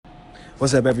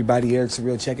What's up, everybody? Eric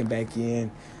Surreal checking back in.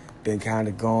 Been kind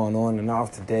of going on and off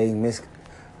today. Missed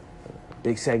a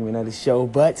big segment of the show,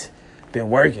 but been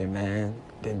working, man.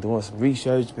 Been doing some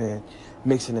research, been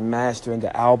mixing and mastering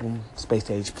the album.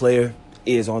 Space Age Player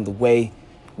is on the way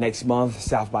next month.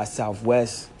 South by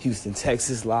Southwest, Houston,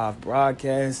 Texas, live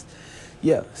broadcast.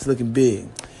 Yeah, it's looking big.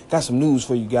 Got some news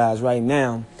for you guys right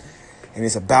now, and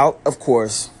it's about, of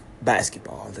course,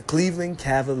 basketball. The Cleveland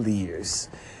Cavaliers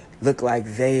look like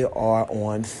they are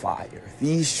on fire.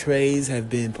 These trades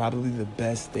have been probably the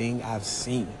best thing I've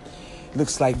seen.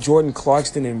 Looks like Jordan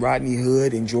Clarkson and Rodney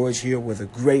Hood and George Hill were the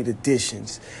great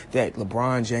additions that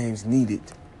LeBron James needed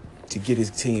to get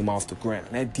his team off the ground.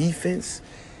 That defense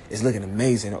is looking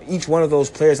amazing. Each one of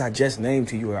those players I just named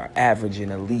to you are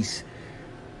averaging at least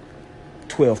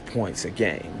 12 points a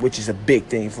game, which is a big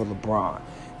thing for LeBron.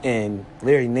 And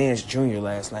Larry Nance Jr.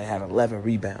 last night had 11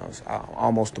 rebounds,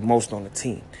 almost the most on the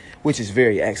team, which is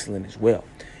very excellent as well.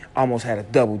 Almost had a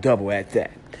double-double at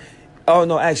that. Oh,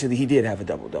 no, actually, he did have a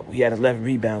double-double. He had 11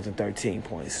 rebounds and 13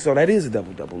 points. So that is a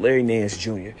double-double, Larry Nance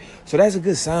Jr. So that's a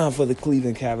good sign for the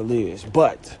Cleveland Cavaliers.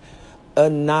 But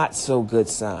a not-so-good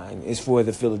sign is for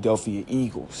the Philadelphia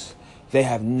Eagles. They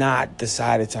have not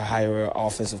decided to hire an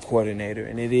offensive coordinator,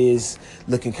 and it is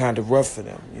looking kind of rough for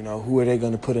them. You know, who are they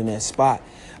going to put in that spot?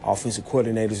 Offensive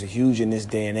coordinators are huge in this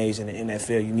day and age in the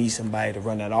NFL. You need somebody to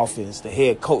run that offense. The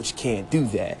head coach can't do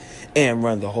that and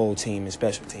run the whole team and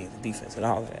special teams and defense and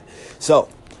all of that. So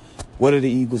what are the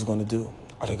Eagles going to do?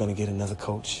 Are they going to get another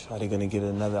coach? Are they going to get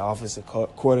another offensive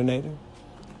coordinator?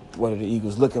 What are the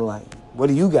Eagles looking like? What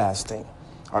do you guys think?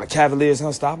 Are the Cavaliers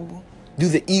unstoppable? Do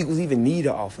the Eagles even need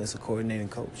an offensive coordinating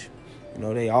coach? You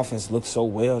know, their offense looks so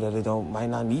well that it might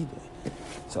not need it.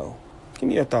 So give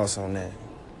me your thoughts on that.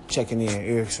 Checking in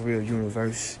Eric Surreal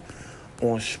Universe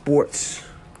on sports.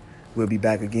 We'll be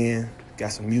back again.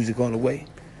 Got some music on the way,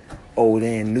 old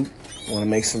and new. Want to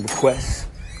make some requests?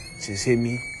 Just hit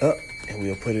me up and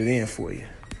we'll put it in for you.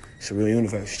 Surreal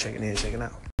Universe, checking in, checking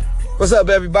out. What's up,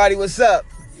 everybody? What's up?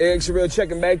 Eric Surreal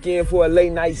checking back in for a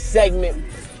late night segment.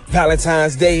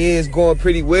 Valentine's Day is going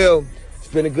pretty well. It's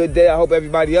been a good day. I hope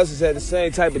everybody else has had the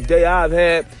same type of day I've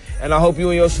had. And I hope you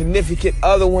and your significant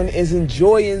other one is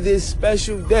enjoying this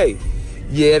special day.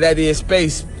 Yeah, that is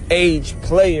Space Age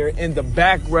Player in the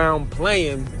background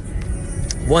playing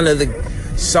one of the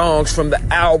songs from the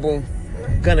album.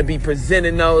 Gonna be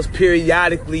presenting those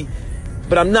periodically,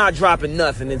 but I'm not dropping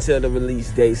nothing until the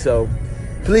release date. So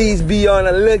please be on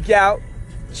the lookout.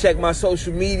 Check my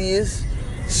social medias.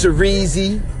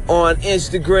 Cereezy on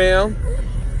Instagram.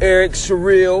 Eric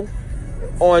Surreal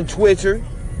on Twitter.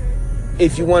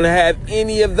 If you want to have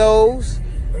any of those,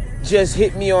 just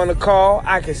hit me on a call.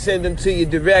 I can send them to you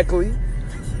directly.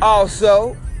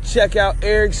 Also, check out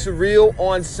Eric Surreal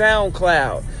on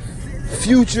SoundCloud.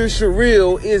 Future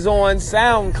Surreal is on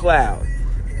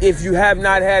SoundCloud. If you have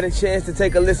not had a chance to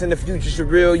take a listen to Future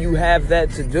Surreal, you have that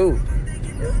to do.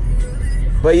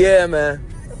 But yeah, man.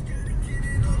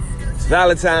 It's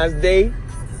Valentine's Day.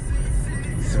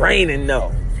 It's raining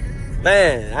though.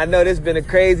 Man, I know this has been a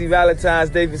crazy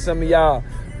Valentine's Day for some of y'all.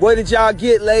 What did y'all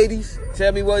get, ladies?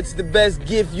 Tell me what's the best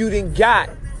gift you done got.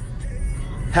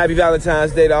 Happy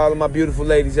Valentine's Day to all of my beautiful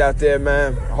ladies out there,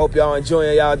 man. I hope y'all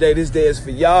enjoying y'all day. This day is for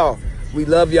y'all. We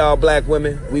love y'all, black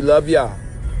women. We love y'all.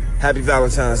 Happy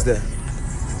Valentine's Day.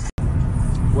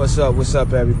 What's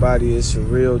up, everybody? It's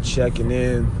Surreal checking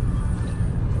in.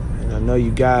 And I know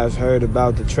you guys heard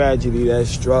about the tragedy that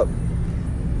struck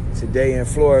today in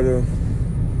Florida.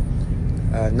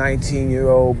 A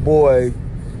 19-year-old boy,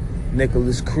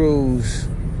 Nicholas Cruz,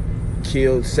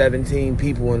 killed 17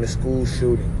 people in a school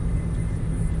shooting.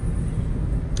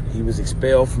 He was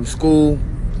expelled from school,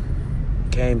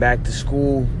 came back to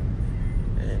school,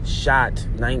 and shot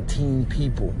 19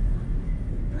 people.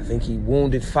 I think he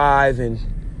wounded 5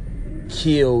 and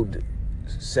killed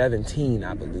 17,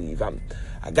 I believe.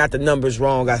 I got the numbers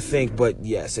wrong, I think, but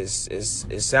yes,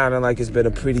 it's sounding like it's been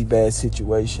a pretty bad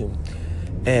situation.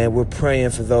 And we're praying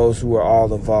for those who are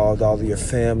all involved, all of your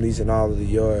families and all of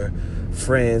your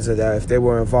friends. That if they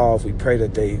were involved, we pray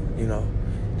that they,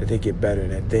 that they get better and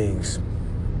that things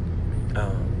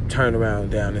turn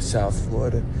around down in South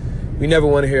Florida. We never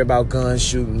want to hear about gun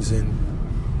shootings, and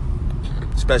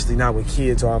especially not when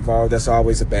kids are involved. That's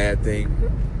always a bad thing.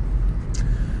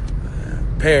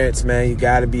 Parents, man, you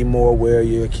got to be more aware of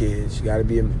your kids. You got to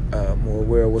be more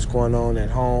aware of what's going on at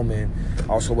home and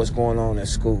also what's going on at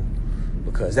school.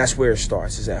 Because that's where it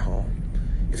starts, is at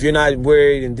home. If you're not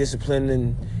worried and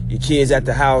disciplining your kids at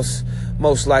the house,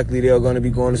 most likely they're going to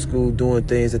be going to school doing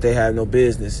things that they have no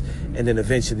business. And then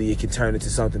eventually it can turn into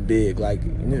something big like,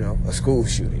 a school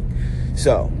shooting.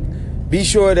 So be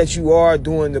sure that you are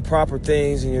doing the proper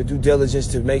things and your due diligence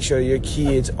to make sure your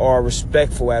kids are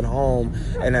respectful at home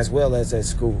and as well as at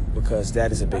school, because that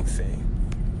is a big thing.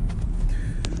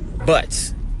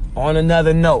 But on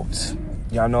another note,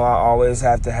 y'all know I always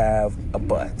have to have a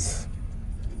but.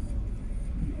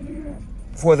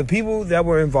 For the people that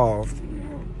were involved,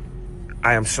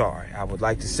 I am sorry. I would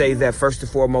like to say that first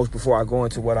and foremost before I go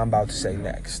into what I'm about to say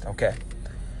next, okay?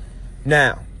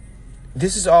 Now,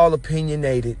 this is all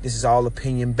opinionated. This is all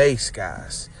opinion-based,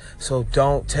 guys. So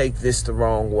don't take this the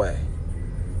wrong way.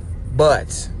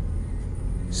 But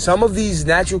some of these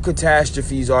natural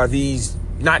catastrophes are these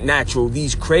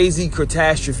crazy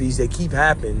catastrophes that keep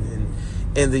happening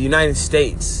in the United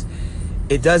States.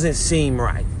 It doesn't seem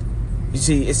right. You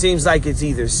see, it seems like it's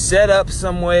either set up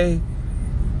some way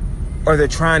or they're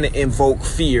trying to invoke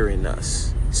fear in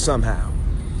us somehow.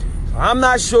 So I'm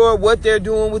not sure what they're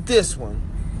doing with this one,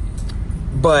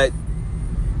 but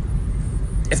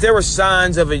if there were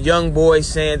signs of a young boy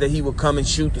saying that he would come and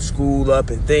shoot the school up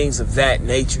and things of that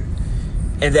nature,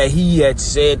 and that he had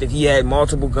said that he had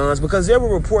multiple guns, because there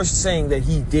were reports saying that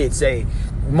he did say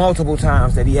multiple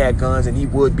times that he had guns and he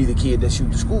would be the kid that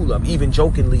shoot the school up, even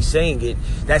jokingly saying it,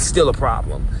 that's still a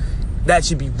problem. That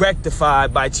should be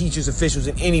rectified by teachers, officials,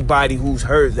 and anybody who's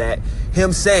heard that.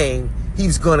 Him saying he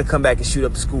was going to come back and shoot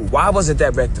up the school. Why wasn't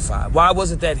that rectified? Why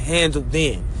wasn't that handled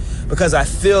then? Because I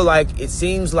feel like it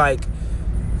seems like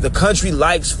the country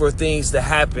likes for things to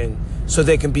happen so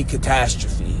there can be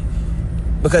catastrophe.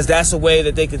 Because that's a way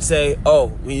that they can say,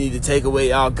 oh, we need to take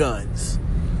away our guns.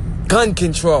 Gun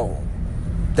control.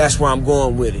 That's where I'm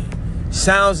going with it.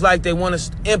 Sounds like they want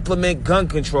to implement gun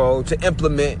control to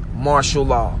implement martial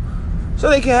law. So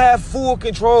they can have full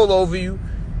control over you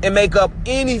and make up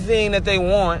anything that they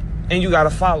want, and you got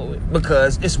to follow it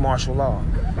because it's martial law.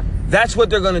 That's what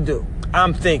they're going to do.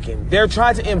 I'm thinking they're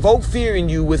trying to invoke fear in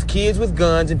you with kids with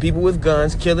guns and people with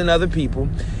guns killing other people.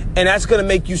 And that's going to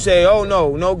make you say, oh,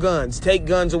 no guns. Take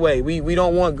guns away. We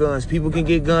don't want guns. People can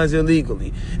get guns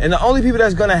illegally. And the only people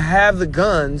that's going to have the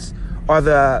guns are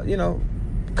the,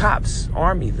 cops,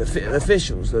 army, the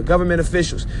officials, the government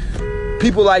officials,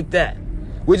 people like that,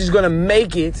 which is going to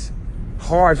make it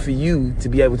hard for you to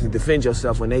be able to defend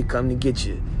yourself when they come to get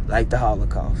you, like the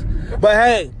Holocaust. But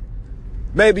hey,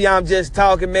 maybe I'm just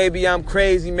talking. Maybe I'm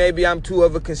crazy. Maybe I'm too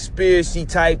of a conspiracy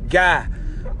type guy.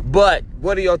 But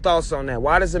what are your thoughts on that?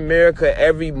 Why does America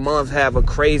every month have a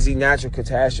crazy natural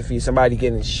catastrophe? Somebody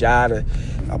getting shot or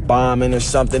a bombing or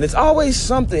something. It's always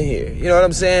something here. You know what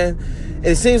I'm saying?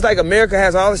 It seems like America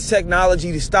has all this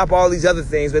technology to stop all these other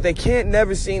things, but they can't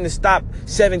never seem to stop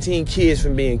 17 kids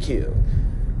from being killed.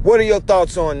 What are your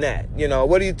thoughts on that?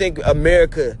 What do you think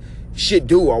America should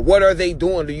do, or what are they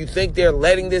doing? Do you think they're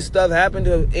letting this stuff happen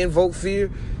to invoke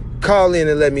fear? Call in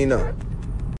and let me know.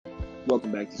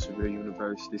 Welcome back to Surreal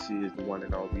Universe. This is the one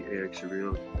and only Eric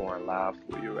Surreal going live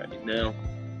for you right now.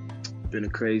 Been a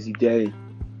crazy day.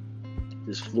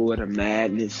 This Florida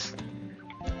madness.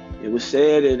 It was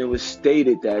said and it was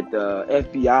stated that the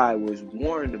FBI was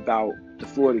warned about the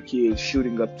Florida kids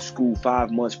shooting up the school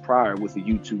 5 months prior with a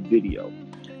YouTube video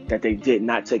that they did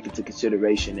not take into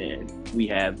consideration, and we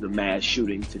have the mass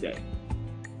shooting today.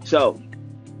 So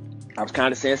I was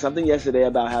kind of saying something yesterday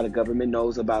about how the government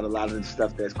knows about a lot of the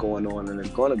stuff that's going on and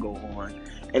is going to go on.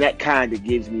 And that kind of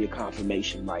gives me a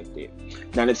confirmation right there.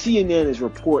 Now, the CNN is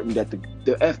reporting that the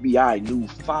FBI knew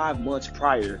 5 months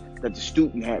prior that the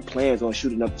student had plans on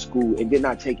shooting up the school and did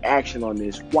not take action on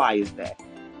this. Why is that?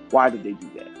 Why did they do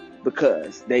that?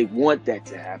 Because they want that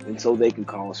to happen so they can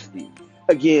cause fear.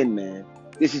 Again, man,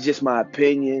 this is just my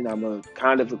opinion. I'm a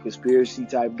kind of a conspiracy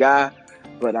type guy,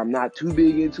 but I'm not too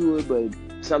big into it. But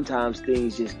sometimes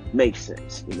things just make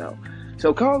sense,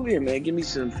 So call in, man. Give me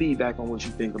some feedback on what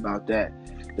you think about that.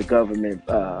 The government,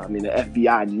 the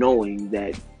FBI knowing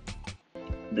that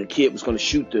the kid was going to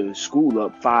shoot the school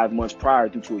up 5 months prior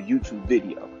due to a YouTube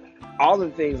video. All the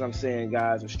things I'm saying,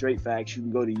 guys, are straight facts. You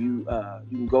can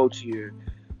go to your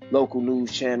local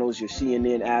news channels, your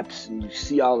CNN apps, and you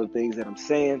see all the things that I'm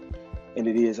saying, and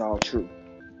it is all true.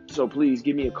 So please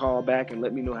give me a call back and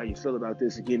let me know how you feel about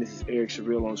this. Again, this is Eric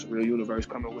Surreal on Surreal Universe,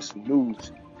 coming with some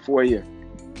news for you.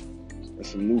 And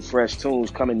some new fresh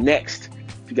tunes coming next.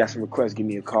 If you got some requests, give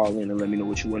me a call in and let me know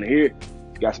what you want to hear.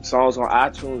 If you got some songs on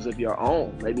iTunes of your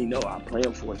own, let me know. I'll play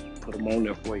them for you. Put them on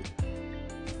there for you.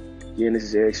 Again, this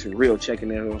is Eric Surreal checking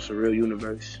in on Surreal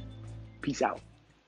Universe. Peace out.